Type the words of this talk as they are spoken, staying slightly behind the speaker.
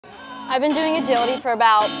I've been doing agility for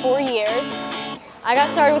about 4 years. I got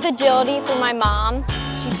started with agility through my mom.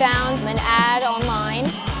 She found an ad online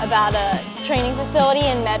about a training facility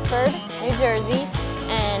in Medford, New Jersey,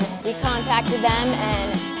 and we contacted them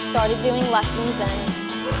and started doing lessons,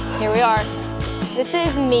 and here we are. This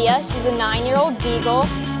is Mia. She's a 9-year-old Beagle.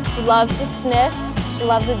 She loves to sniff. She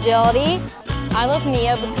loves agility. I love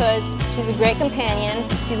Mia because she's a great companion.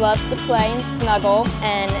 She loves to play and snuggle,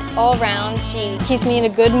 and all around she keeps me in a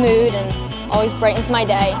good mood and always brightens my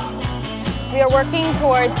day. We are working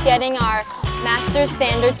towards getting our Master's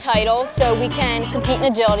Standard title so we can compete in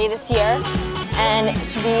agility this year, and it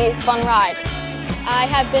should be a fun ride. I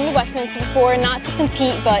have been to Westminster before, not to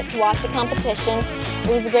compete but to watch the competition. It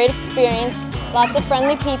was a great experience, lots of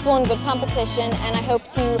friendly people and good competition, and I hope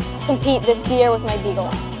to compete this year with my Beagle.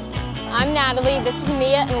 I'm Natalie, this is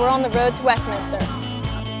Mia, and we're on the road to Westminster.